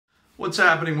What's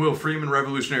happening? Will Freeman,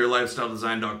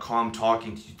 RevolutionaryLifestyleDesign.com,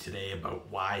 talking to you today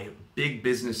about why big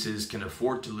businesses can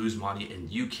afford to lose money and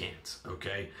you can't,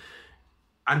 okay?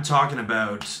 I'm talking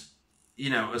about,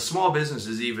 a small business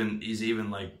is even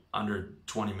like under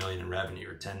 20 million in revenue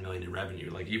or 10 million in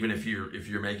revenue. Like even if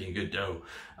you're making good dough,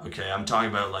 okay? I'm talking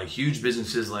about like huge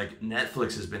businesses like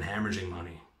Netflix has been hemorrhaging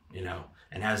money,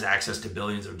 and has access to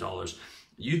billions of dollars.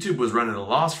 YouTube was running a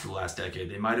loss for the last decade.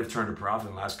 They might have turned a profit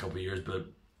in the last couple of years, but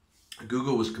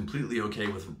Google was completely okay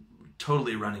with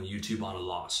totally running YouTube on a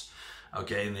loss.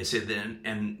 Okay, and they said then,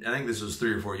 and I think this was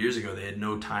 3 or 4 years ago, they had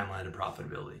no timeline of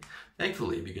profitability.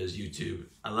 Thankfully, because YouTube,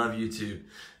 I love YouTube,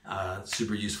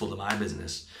 super useful to my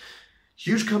business.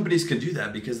 Huge companies can do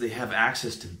that because they have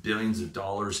access to billions of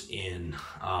dollars in,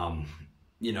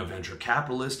 venture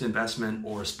capitalist investment,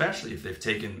 or especially if they've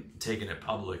taken it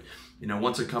public.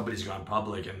 Once a company's gone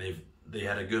public and they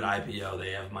had a good IPO,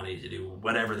 they have money to do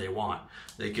whatever they want.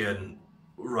 They can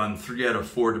run 3 out of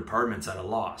 4 departments at a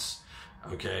loss,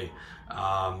 okay?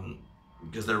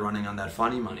 Because they're running on that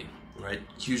funny money, right?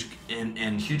 Huge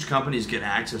companies get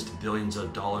access to billions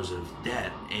of dollars of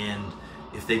debt, and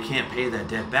if they can't pay that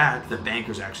debt back, the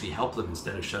bankers actually help them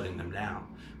instead of shutting them down,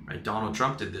 right? Donald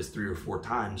Trump did this 3 or 4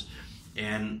 times,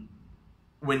 and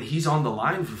when he's on the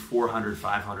line for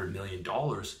 $400-500 million,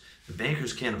 the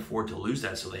bankers can't afford to lose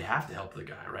that, so they have to help the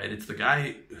guy, right? It's the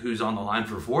guy who's on the line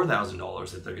for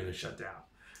 $4,000 that they're going to shut down,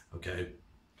 okay?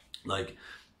 Like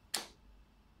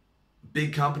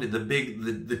big company,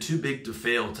 the too big to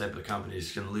fail type of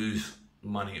companies can lose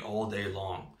money all day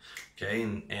long, okay?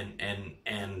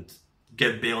 And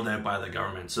get bailed out by the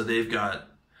government. So they've got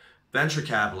venture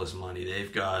capitalist money,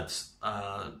 they've got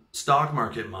stock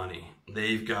market money,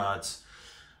 they've got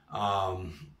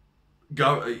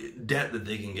debt that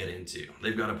they can get into.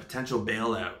 They've got a potential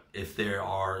bailout if there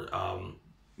are,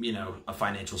 a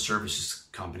financial services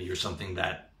company or something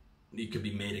that you could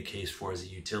be made a case for as a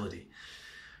utility.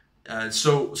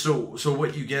 So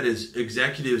what you get is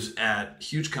executives at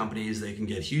huge companies, they can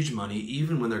get huge money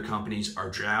even when their companies are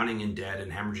drowning in debt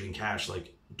and hemorrhaging cash.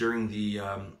 Like during the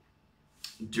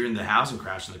housing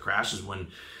crash and the crashes when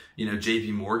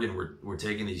JP Morgan were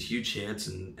taking these huge hits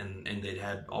and they'd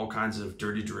had all kinds of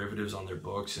dirty derivatives on their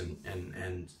books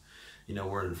and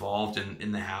were involved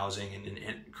in the housing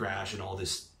and crash and all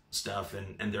this stuff,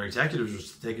 and their executives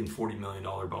were taking $40 million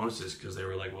bonuses because they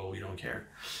were like, well, we don't care,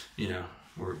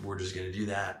 we're just going to do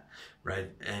that, right?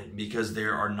 And because they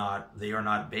are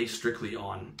not based strictly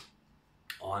on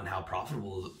how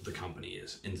profitable the company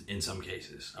is in some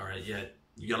cases, all right? Yet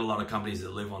you got a lot of companies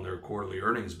that live on their quarterly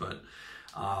earnings, but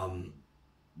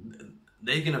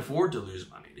they can afford to lose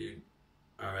money, dude.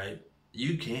 All right,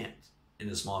 you can't in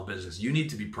a small business. You need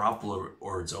to be profitable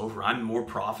or it's over. I'm more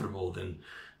profitable than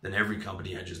every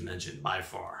company I just mentioned by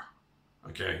far.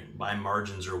 Okay, my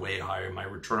margins are way higher. My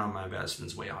return on my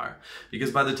investment is way higher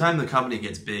because by the time the company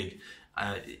gets big,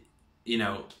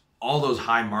 all those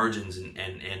high margins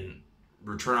and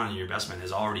return on your investment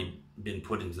has already been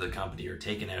put into the company or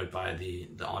taken out by the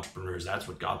entrepreneurs. That's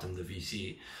what got them the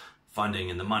VC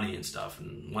funding and the money and stuff.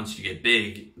 And once you get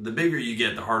big, the bigger you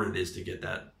get, the harder it is to get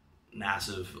that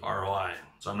massive ROI.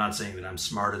 So I'm not saying that I'm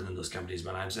smarter than those companies,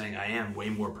 but I'm saying I am way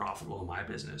more profitable in my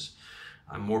business.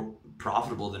 I'm more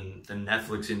profitable than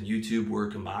Netflix and YouTube were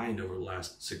combined over the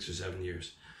last 6 or 7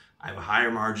 years. I have a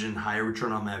higher margin, higher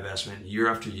return on my investment year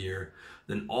after year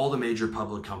than all the major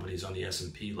public companies on the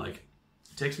S&P. Like,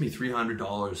 it takes me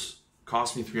 $300,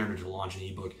 cost me $300 to launch an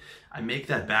ebook. I make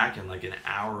that back in like an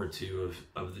hour or two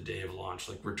of the day of launch.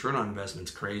 Like, return on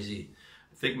investment's crazy.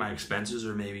 I think my expenses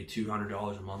are maybe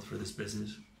 $200 a month for this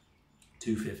business,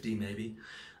 $250 maybe.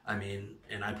 I mean,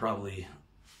 and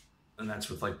that's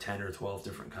with like 10 or 12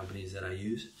 different companies that I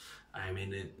use. I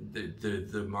mean,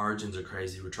 the margins are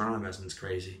crazy. Return on investment's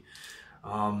crazy.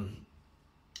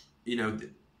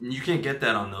 You can't get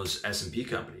that on those S&P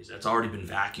companies. That's already been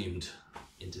vacuumed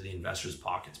into the investors'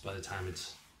 pockets by the time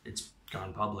it's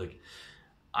gone public.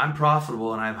 I'm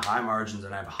profitable and I have high margins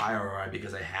and I have high ROI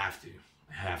because I have to.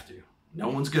 No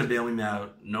one's going to bail me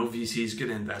out. No VC is going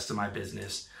to invest in my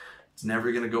business. It's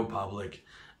never going to go public.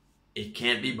 It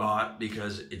can't be bought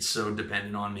because it's so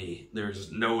dependent on me.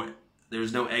 There's no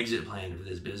exit plan for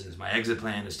this business. My exit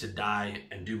plan is to die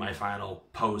and do my final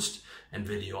post and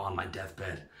video on my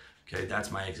deathbed. Okay,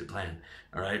 that's my exit plan.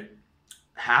 All right,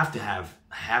 have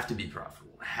to be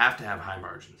profitable. Have to have high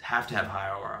margins. Have to have high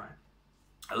ROI.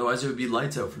 Otherwise, it would be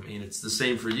lights out for me. And it's the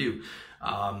same for you.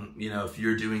 If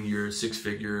you're doing your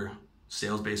 6-figure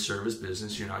sales-based service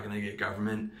business, you're not going to get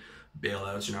government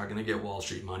bailouts. You're not going to get Wall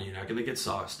Street money. You're not going to get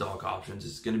stock options.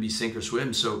 It's going to be sink or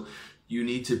swim. So you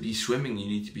need to be swimming. You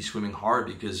need to be swimming hard,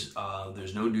 because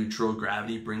there's no neutral.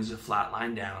 Gravity brings a flat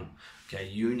line down. Okay,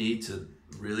 you need to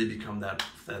really become that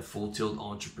full tilt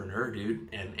entrepreneur, dude,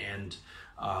 and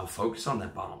focus on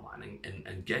that bottom line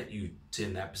and get you to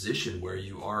in that position where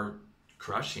you are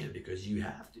crushing it, because you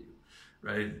have to,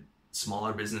 right?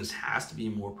 Smaller business has to be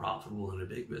more profitable than a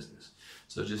big business.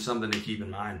 So just something to keep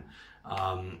in mind.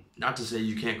 Not to say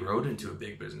you can't grow it into a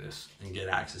big business and get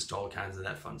access to all kinds of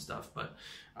that fun stuff, but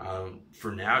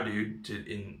for now, dude,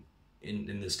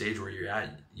 in the stage where you're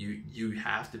at, you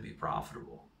have to be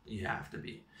profitable. You have to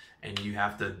be, and you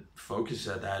have to focus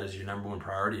at that as your number one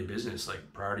priority in business.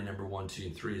 Like priority number 1, 2,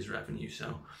 and 3 is revenue.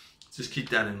 So just keep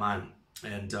that in mind.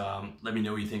 And let me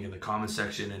know what you think in the comment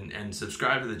section, and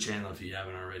subscribe to the channel if you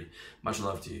haven't already. Much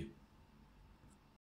love to you.